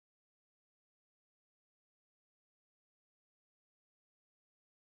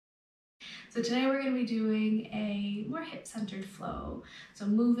So today we're going to be doing a more hip-centered flow. So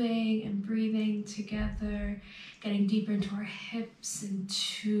moving and breathing together, getting deeper into our hips,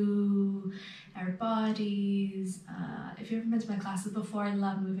 into our bodies. If you've ever been to my classes before, I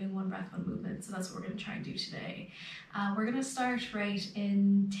love moving, one breath, one movement. So that's what we're going to try and do today. We're going to start right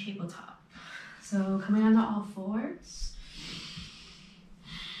in tabletop. So coming onto all fours.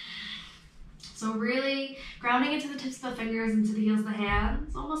 So really grounding into the tips of the fingers, into the heels of the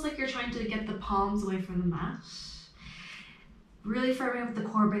hands, almost like you're trying to get the palms away from the mat. Really firming up the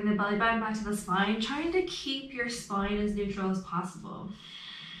core, bring the belly button back to the spine, trying to keep your spine as neutral as possible.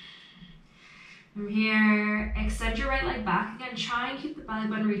 From here, extend your right leg back again, try and keep the belly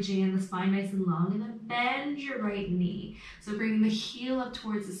button reaching and the spine nice and long, and then bend your right knee. So bringing the heel up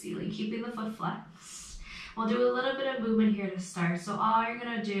towards the ceiling, keeping the foot flexed. We'll do a little bit of movement here to start. So all you're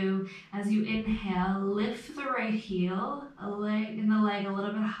gonna do as you inhale, lift the right heel, the leg a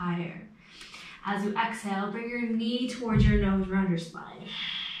little bit higher. As you exhale, bring your knee towards your nose, around your spine.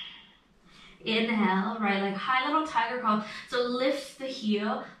 Inhale, right leg high, little tiger curl. So lift the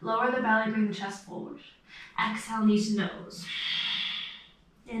heel, lower the belly, bring the chest forward. Exhale, knee to nose.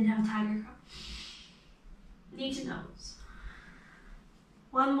 Inhale, tiger curl. Knee to nose.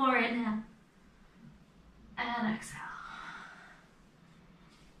 One more inhale. And exhale.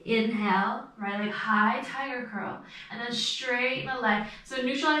 Inhale, right leg high, tiger curl, and then straighten the leg. So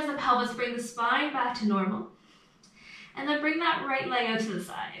neutralize the pelvis, bring the spine back to normal. And then bring that right leg out to the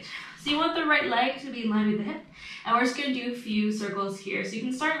side. So you want the right leg to be in line with the hip. And we're just gonna do a few circles here. So you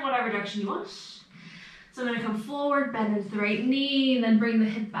can start in whatever direction you want. So I'm gonna come forward, bend into the right knee, and then bring the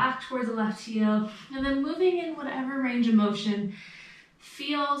hip back towards the left heel. And then moving in whatever range of motion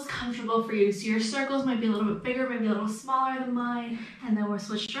feels comfortable for you. So your circles might be a little bit bigger, maybe a little smaller than mine. And then we'll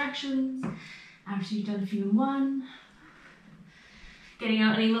switch directions after you've done a few in one. Getting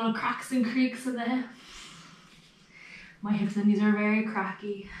out any little cracks and creaks of the hip. My hips and knees are very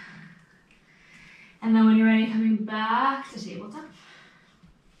cracky. And then when you're ready, coming back to tabletop.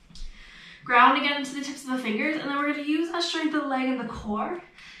 Ground again into the tips of the fingers, and then we're going to use that strength of the leg and the core.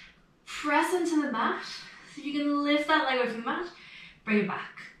 Press into the mat. So you can lift that leg away from the mat. Bring it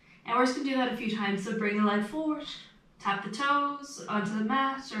back. And we're just going to do that a few times. So bring the leg forward, tap the toes onto the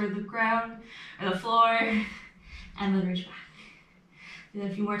mat or the ground or the floor, and then reach back. Do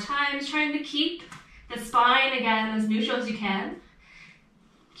that a few more times, trying to keep the spine again as neutral as you can.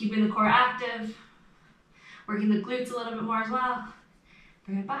 Keeping the core active, working the glutes a little bit more as well.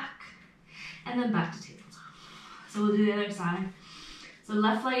 Bring it back, and then back to tabletop. So we'll do the other side. So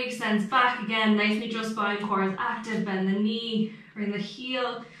left leg extends back again, nice neutral spine, core is active, bend the knee. Bring the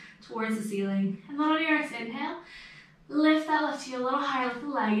heel towards the ceiling. And then on your next inhale, lift that left heel a little higher, lift the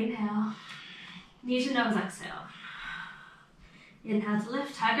leg, inhale. Knee to nose, exhale. Inhale to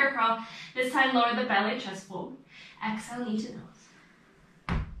lift, tiger curl. This time lower the belly, chest forward. Exhale, knee to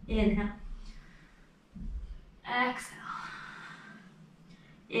nose. Inhale. Exhale.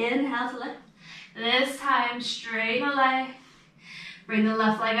 Inhale to lift. This time, straighten the leg. Bring the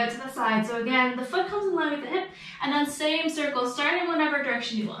left leg out to the side. So again, the foot comes in line with the hip, and then same circle, starting whatever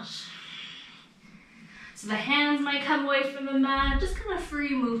direction you want. So the hands might come away from the mat, just kind of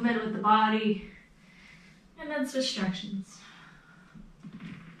free movement with the body. And then switch directions.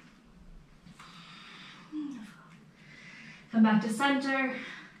 Come back to center.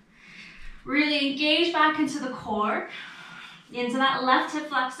 Really engage back into the core, into that left hip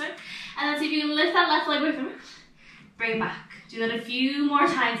flexor. And then see if you can lift that left leg away from it. Bring it back. Do that a few more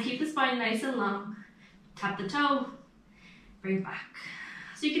times. Keep the spine nice and long. Tap the toe. Bring it back.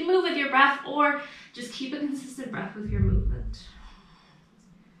 So you can move with your breath or just keep a consistent breath with your movement.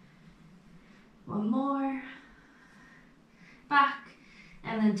 One more. Back.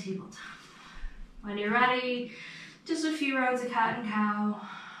 And then tabletop. When you're ready, just a few rounds of cat and cow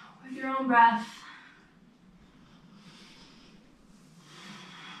with your own breath.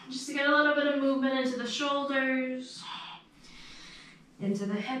 Just to get a little bit of movement into the shoulders. Into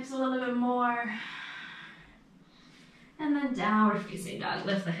the hips a little bit more. And then downward facing dog,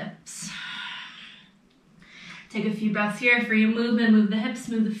 lift the hips. Take a few breaths here for your movement, move the hips,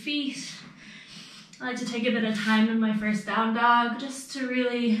 move the feet. I like to take a bit of time in my first down dog just to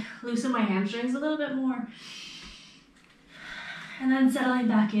really loosen my hamstrings a little bit more. And then settling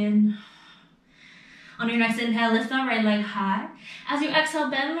back in. On your next inhale, lift that right leg high. As you exhale,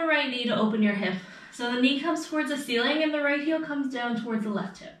 bend the right knee to open your hip. So the knee comes towards the ceiling and the right heel comes down towards the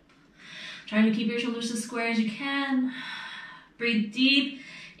left hip. Trying to keep your shoulders as square as you can. Breathe deep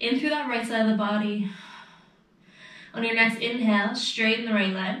in through that right side of the body. On your next inhale, straighten the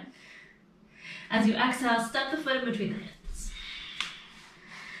right leg. As you exhale, step the foot in between the hips.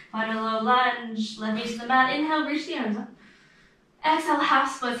 Find a low lunge, left knee to the mat. Inhale, reach the arms up. Exhale,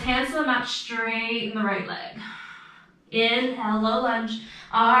 half splits, hands to the mat, straighten the right leg. Inhale, low lunge,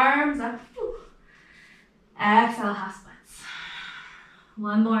 arms up. Exhale, half splits.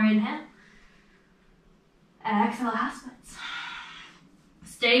 One more inhale. Exhale, half splits.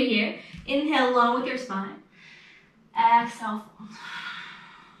 Stay here. Inhale, long with your spine. Exhale, fold.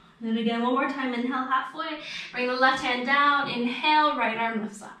 Then again, one more time. Inhale, halfway. Bring the left hand down. Inhale, right arm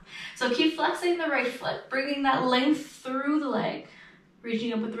lifts up. So keep flexing the right foot, bringing that length through the leg.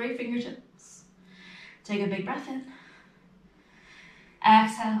 Reaching up with the right fingertips. Take a big breath in.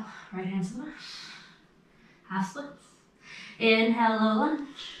 Exhale, right hand to the mat. Half splits. Inhale, low lunge.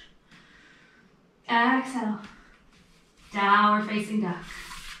 Exhale, downward facing dog.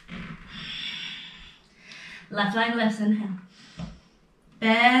 Left leg lifts, inhale.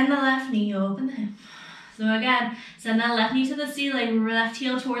 Bend the left knee, open the hip. So again, send that left knee to the ceiling, left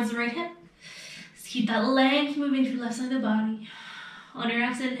heel towards the right hip. Just keep that length moving through the left side of the body. On your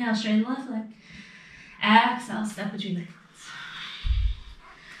exhale, inhale, straighten the left leg. Exhale, step between the hands.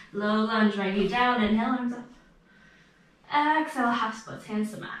 Low lunge, right knee down, inhale, arms up. Exhale, half splits, hands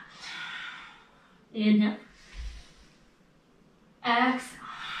to the mat. Inhale. Exhale.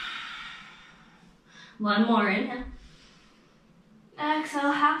 One more, inhale.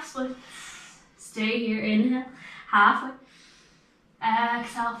 Exhale, half splits. Stay here, inhale, halfway.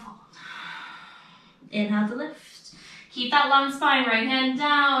 Exhale, fold. Inhale to lift. Keep that long spine, right hand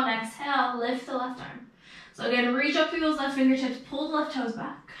down. Exhale, lift the left arm. So again, reach up through those left fingertips, pull the left toes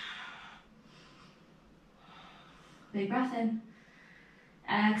back. Big breath in.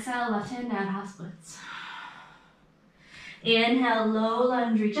 Exhale, left hand down, half splits. Inhale, low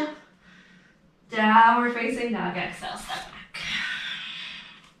lunge, reach up. Downward facing dog, exhale, step back.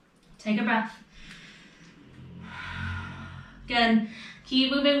 Take a breath. Again,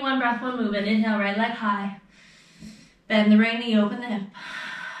 keep moving, one breath, one movement. Inhale, right leg high. Bend the right knee, open the hip.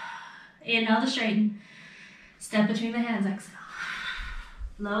 Inhale to straighten. Step between the hands, exhale.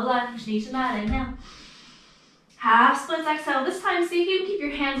 Low lunge, knee to mat, inhale. Half splits, exhale. This time, see if you can keep your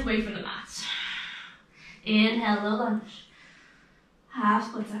hands away from the mat. Inhale, low lunge. Half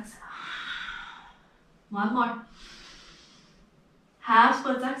splits, exhale. One more. Half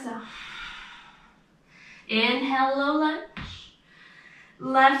splits, exhale. Inhale, low lunge.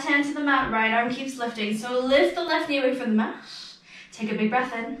 Left hand to the mat, right arm keeps lifting. So lift the left knee away from the mat. Take a big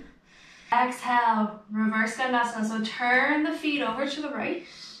breath in. Exhale, reverse Skandasana. So turn the feet over to the right.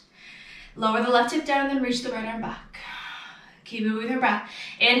 Lower the left hip down, then reach the right arm back. Keep it with your breath.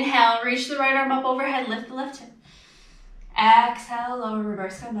 Inhale, reach the right arm up overhead, lift the left hip. Exhale, lower,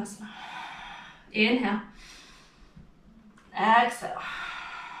 reverse Skandasana. Inhale. Exhale.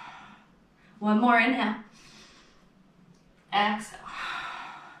 One more, inhale. Exhale.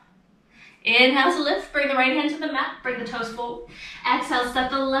 Inhale to lift, bring the right hand to the mat, bring the toes forward. Exhale,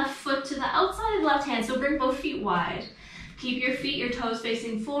 step the left foot to the outside of the left hand, so bring both feet wide. Keep your feet, your toes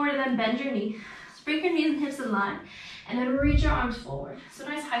facing forward, and then bend your knee. Bring your knees and hips in line, and then reach your arms forward. So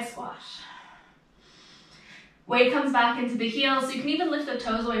nice high squat. Weight comes back into the heels, so you can even lift the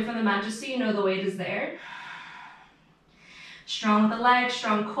toes away from the mat just so you know the weight is there. Strong with the legs,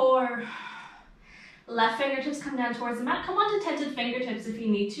 strong core. Left fingertips come down towards the mat. Come on to tented fingertips if you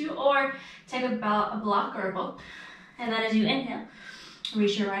need to, or take a block or a book. And then as you inhale,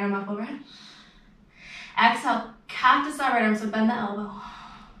 reach your right arm up overhead. Exhale, cactus that right arm, so bend the elbow.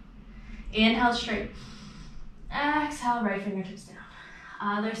 Inhale straight. Exhale, right fingertips down.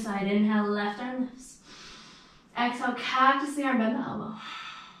 Other side, inhale, left arm lifts. Exhale, cactus the arm, bend the elbow.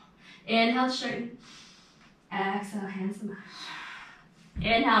 Inhale, straighten. Exhale, hands to the mat.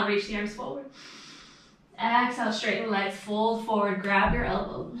 Inhale, reach the arms forward. Exhale, straighten the legs, fold forward, grab your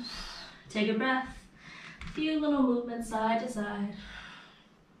elbows. Take a breath. A few little movements side to side.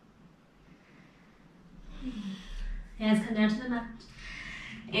 Hands come down to the mat.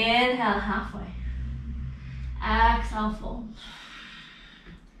 Inhale, halfway. Exhale, fold.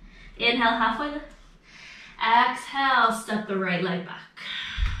 Inhale, halfway lift. Exhale, step the right leg back.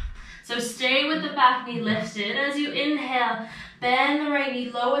 So stay with the back knee lifted. As you inhale, bend the right knee,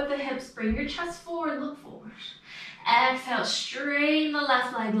 lower the hips, bring your chest forward, look forward. Exhale, straighten the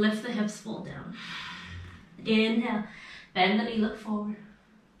left leg, lift the hips, fold down. Inhale, bend the knee, look forward.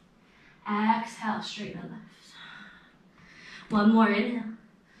 Exhale, straighten the left. One more, inhale.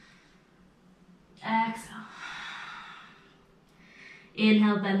 Exhale.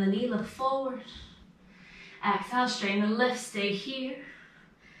 Inhale, bend the knee, look forward. Exhale, straighten the lift, stay here.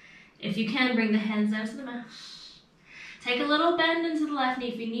 If you can, bring the hands down to the mat. Take a little bend into the left knee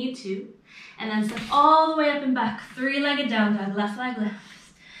if you need to, and then step all the way up and back, three-legged down dog, left leg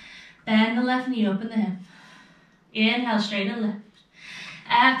lifts. Bend the left knee, open the hip. Inhale, straighten and lift.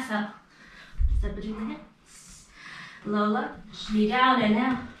 Exhale, step between the hips. Low lunge, knee down,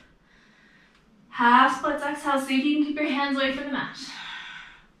 inhale. Half splits, exhale, see if you can keep your hands away from the mat.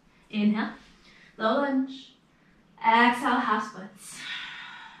 Inhale, low lunge. Exhale, half splits.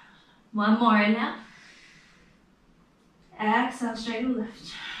 One more, inhale. Exhale, straighten and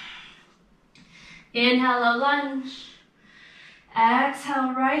lift. Inhale, low lunge.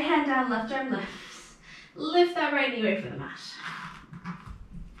 Exhale, right hand down, left arm lifts. Lift that right knee away from the mat.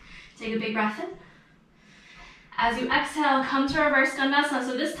 Take a big breath in. As you exhale, come to reverse Skandasana.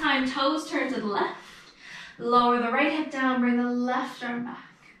 So this time, toes turn to the left. Lower the right hip down, bring the left arm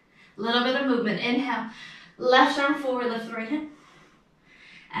back. A little bit of movement. Inhale, left arm forward, lift the right hip.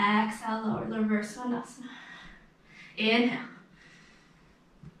 Exhale, lower the reverse Skandasana. Inhale.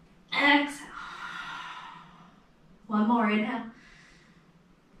 Exhale. One more, inhale.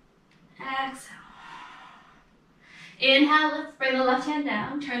 Exhale. Inhale, lift, bring the left hand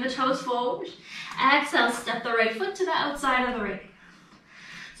down, turn the toes forward. Exhale, step the right foot to the outside of the right.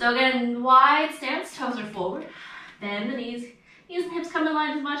 So again, wide stance, toes are forward. Bend the knees, and hips come in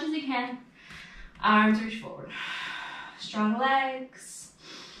line as much as you can. Arms reach forward. Strong legs.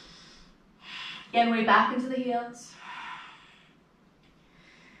 Again, weight back into the heels.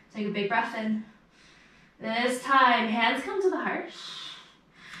 Take a big breath in. This time, hands come to the heart.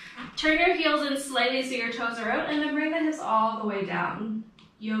 Turn your heels in slightly so your toes are out, and then bring the hips all the way down.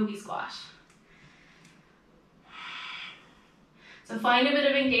 Yogi squat. So find a bit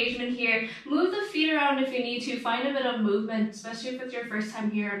of engagement here. Move the feet around if you need to. Find a bit of movement, especially if it's your first time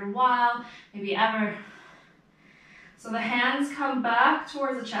here in a while, maybe ever. So the hands come back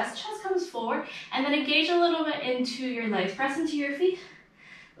towards the chest comes forward, and then engage a little bit into your legs. Press into your feet.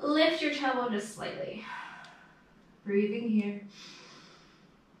 Lift your tailbone just slightly. Breathing here.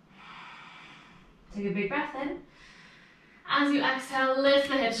 Take a big breath in. As you exhale, lift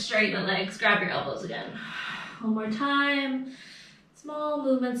the hips, straighten the legs, grab your elbows again. One more time. Small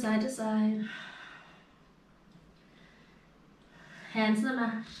movement side to side. Hands to the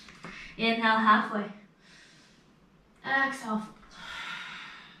mat. Inhale halfway. Exhale.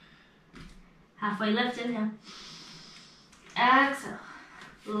 Halfway lift, inhale. Exhale.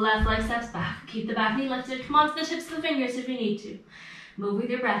 Left leg steps back. Keep the back knee lifted. Come on to the tips of the fingers if you need to. Move with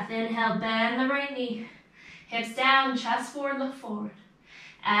your breath. Inhale, bend the right knee. Hips down, chest forward, look forward.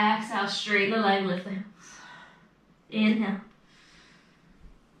 Exhale, straighten the leg, lift the hips. Inhale.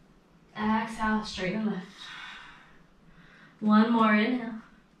 Exhale, straighten the lift. One more, inhale.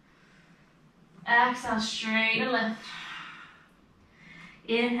 Exhale, straighten the lift.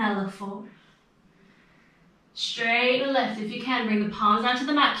 Inhale, look forward. Straighten lift. If you can, bring the palms down to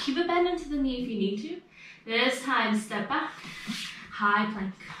the mat. Keep it bent into the knee if you need to. This time, step back. High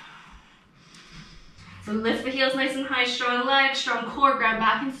plank. So lift the heels nice and high. Strong legs, strong core. Grab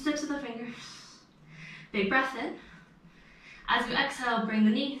back into the tips of the fingers. Big breath in. As you exhale, bring the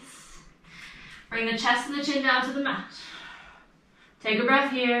knees. Bring the chest and the chin down to the mat. Take a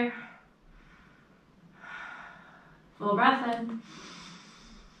breath here. Full breath in.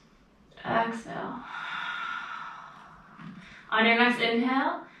 Exhale. On your next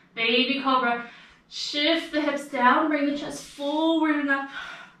inhale, baby cobra. Shift the hips down, bring the chest forward and up.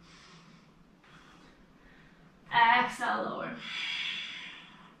 Exhale, lower.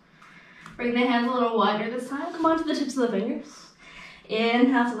 Bring the hands a little wider this time. Come on to the tips of the fingers.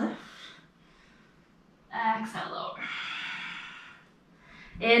 Inhale to lift. Exhale, lower.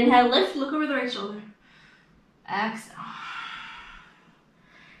 Inhale, lift, look over the right shoulder. Exhale.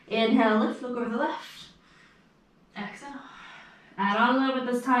 Inhale, lift, look over the left. Exhale. Add on a little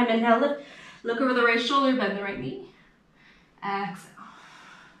bit this time. Inhale, lift. Look over the right shoulder, bend the right knee. Exhale.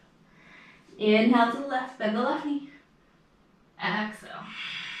 Inhale to the left, bend the left knee. Exhale.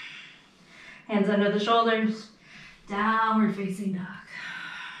 Hands under the shoulders. Downward facing dog.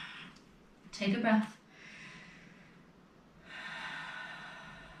 Take a breath.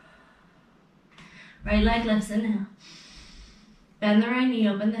 Right leg lifts, inhale. Bend the right knee,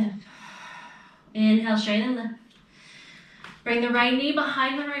 open the hip. Inhale, straighten and lift. Bring the right knee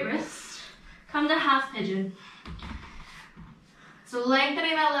behind the right wrist. Come to half pigeon. So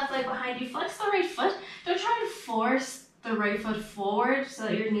lengthening that left leg behind you. Flex the right foot. Don't try to force the right foot forward so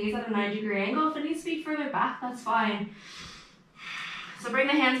that your knee's at a 90-degree angle. If it needs to be further back, that's fine. So bring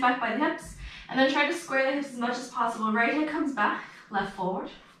the hands back by the hips. And then try to square the hips as much as possible. Right hip comes back, left forward.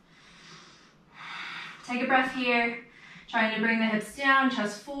 Take a breath here. Trying to bring the hips down,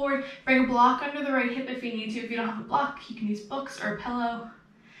 chest forward. Bring a block under the right hip if you need to. If you don't have a block, you can use books or a pillow.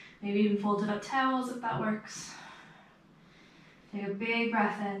 Maybe even folded up towels if that works. Take a big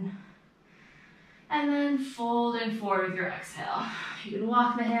breath in. And then folding forward with your exhale. You can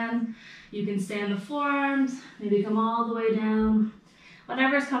walk the hands, you can stay on the forearms, maybe come all the way down.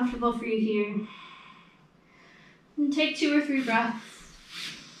 Whatever's comfortable for you here. And take 2 or 3 breaths.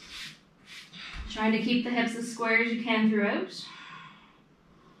 Trying to keep the hips as square as you can throughout.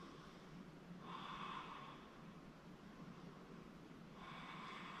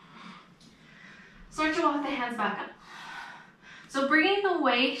 Start to walk the hands back up. So bringing the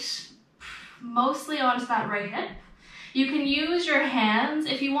weight mostly onto that right hip. You can use your hands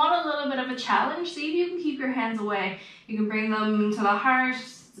if you want a little bit of a challenge. See if you can keep your hands away. You can bring them to the heart.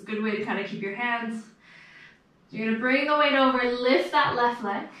 It's a good way to kind of keep your hands. You're going to bring the weight over, lift that left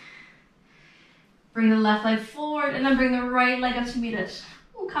leg. Bring the left leg forward and then bring the right leg up to meet it.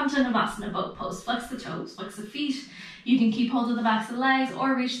 We'll come to Navasana boat pose. Flex the toes, flex the feet. You can keep hold of the backs of the legs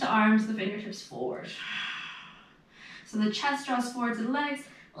or reach the arms, the fingertips forward. So the chest draws forward to the legs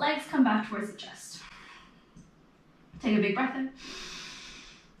come back towards the chest. Take a big breath in.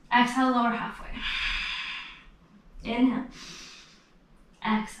 Exhale, lower halfway. Inhale.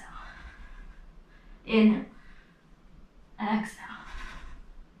 Exhale. Inhale. Exhale.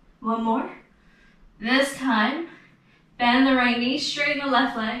 One more. This time, bend the right knee, straighten the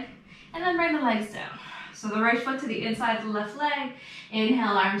left leg, and then bring the legs down. So the right foot to the inside of the left leg.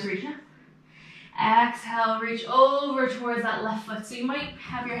 Inhale, arms reach up. Exhale, reach over towards that left foot. So you might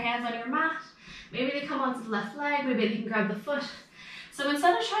have your hands on your mat. Maybe they come onto the left leg, maybe they can grab the foot. So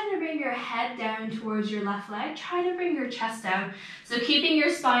instead of trying to bring your head down towards your left leg, try to bring your chest down. So keeping your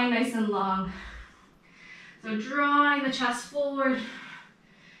spine nice and long. So drawing the chest forward.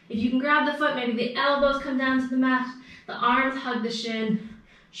 If you can grab the foot, maybe the elbows come down to the mat, the arms hug the shin,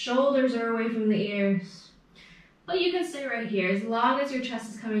 shoulders are away from the ears. But you can stay right here as long as your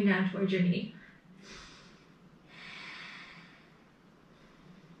chest is coming down towards your knee.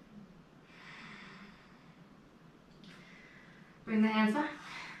 Bring the hands back.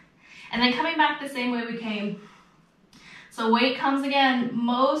 And then coming back the same way we came. So weight comes again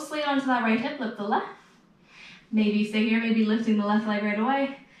mostly onto that right hip, lift the left. Maybe stay here, maybe lifting the left leg right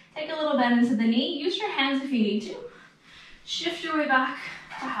away. Take a little bend into the knee. Use your hands if you need to. Shift your way back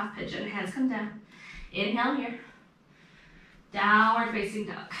to half pigeon. Hands come down. Inhale here. Downward facing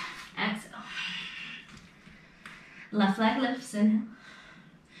dog. Exhale. Left leg lifts. Inhale.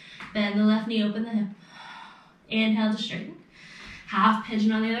 Bend the left knee, open the hip. Inhale to straighten. Half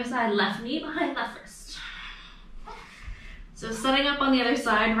pigeon on the other side. Left knee behind left wrist. So setting up on the other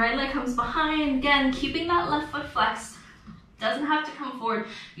side. Right leg comes behind. Again, keeping that left foot flexed. Doesn't have to come forward.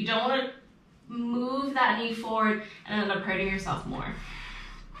 You don't want to move that knee forward and end up hurting yourself more.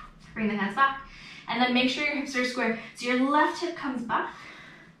 Bring the hands back. And then make sure your hips are square. So your left hip comes back.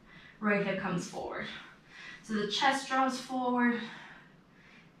 Right hip comes forward. So the chest draws forward.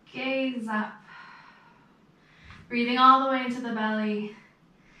 Gaze up. Breathing all the way into the belly.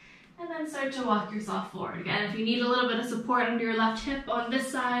 And then start to walk yourself forward. Again, if you need a little bit of support under your left hip on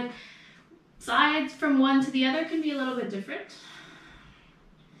this side, sides from one to the other can be a little bit different.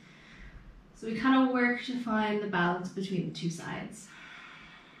 So we kind of work to find the balance between the two sides.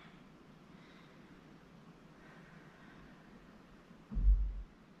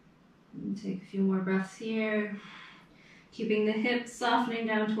 And take a few more breaths here. Keeping the hips softening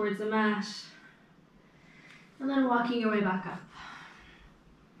down towards the mat. And then walking your way back up.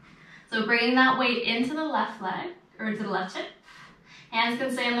 So bringing that weight into the left leg, or into the left hip. Hands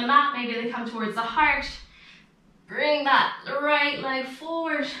can stay on the mat, maybe they come towards the heart. Bring that right leg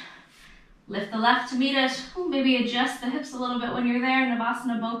forward. Lift the left to meet it. Ooh, maybe adjust the hips a little bit when you're there in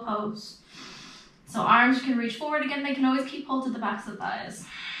Navasana boat pose. So arms can reach forward again, they can always keep hold of the backs of the thighs.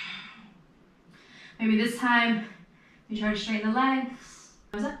 Maybe this time, you try to straighten the legs.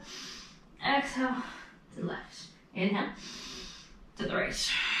 Nose up. Exhale to the left. Inhale to the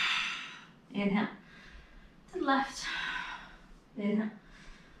right. Inhale to the left. Inhale,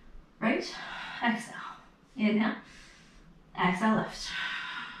 right, exhale, inhale, exhale, left,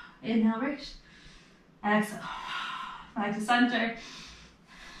 inhale, right, exhale, back to center,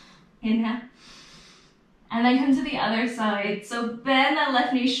 inhale, and then come to the other side. So bend that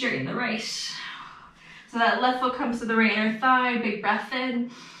left knee, straighten the right. So that left foot comes to the right inner thigh, big breath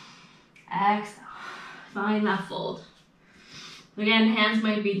in, exhale, find that fold. Again, hands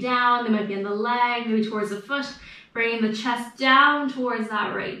might be down, they might be on the leg, maybe towards the foot. Bringing the chest down towards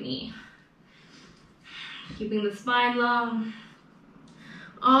that right knee. Keeping the spine long.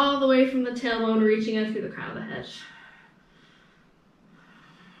 All the way from the tailbone, reaching out through the crown of the head.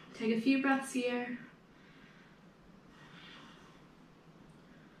 Take a few breaths here.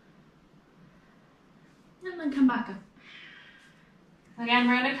 And then come back up. Again,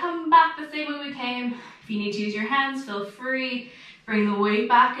 we're gonna come back the same way we came. If you need to use your hands, feel free. Bring the weight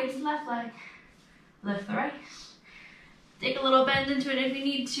back into the left leg. Lift the right. Take a little bend into it if you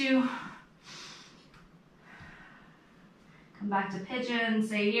need to. Come back to pigeon,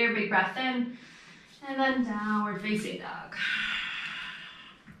 stay here, big breath in, and then downward facing dog.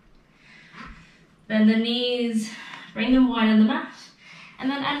 Bend the knees, bring them wide on the mat, and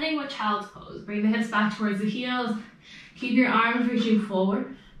then ending with child's pose. Bring the hips back towards the heels, keep your arms reaching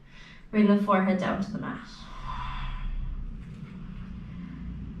forward, bring the forehead down to the mat.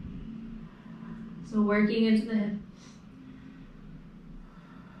 So working into the hips.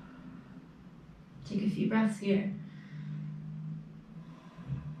 Take a few breaths here.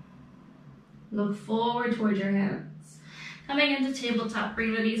 Look forward towards your hands. Coming into tabletop,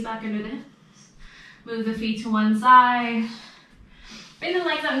 bring the knees back under the hips. Move the feet to one side. Bring the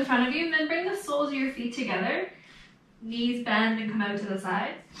legs out in front of you, and then bring the soles of your feet together. Knees bend and come out to the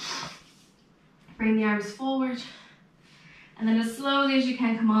sides. Bring the arms forward. And then as slowly as you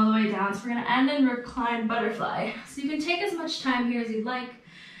can, come all the way down. So we're gonna end in reclined butterfly. So you can take as much time here as you'd like.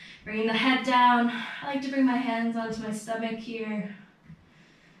 Bringing the head down. I like to bring my hands onto my stomach here.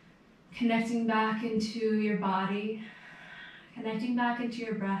 Connecting back into your body. Connecting back into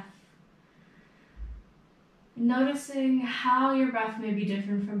your breath. Noticing how your breath may be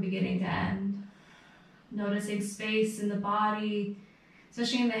different from beginning to end. Noticing space in the body,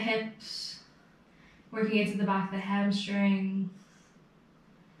 especially in the hips. Working into the back of the hamstring.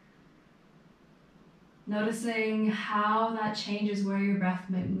 Noticing how that changes where your breath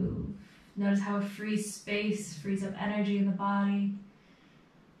might move. Notice how it frees space, frees up energy in the body.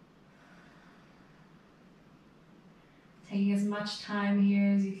 Taking as much time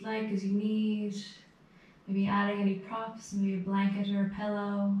here as you'd like, as you need. Maybe adding any props, maybe a blanket or a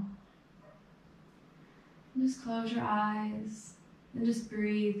pillow. And just close your eyes and just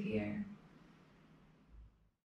breathe here.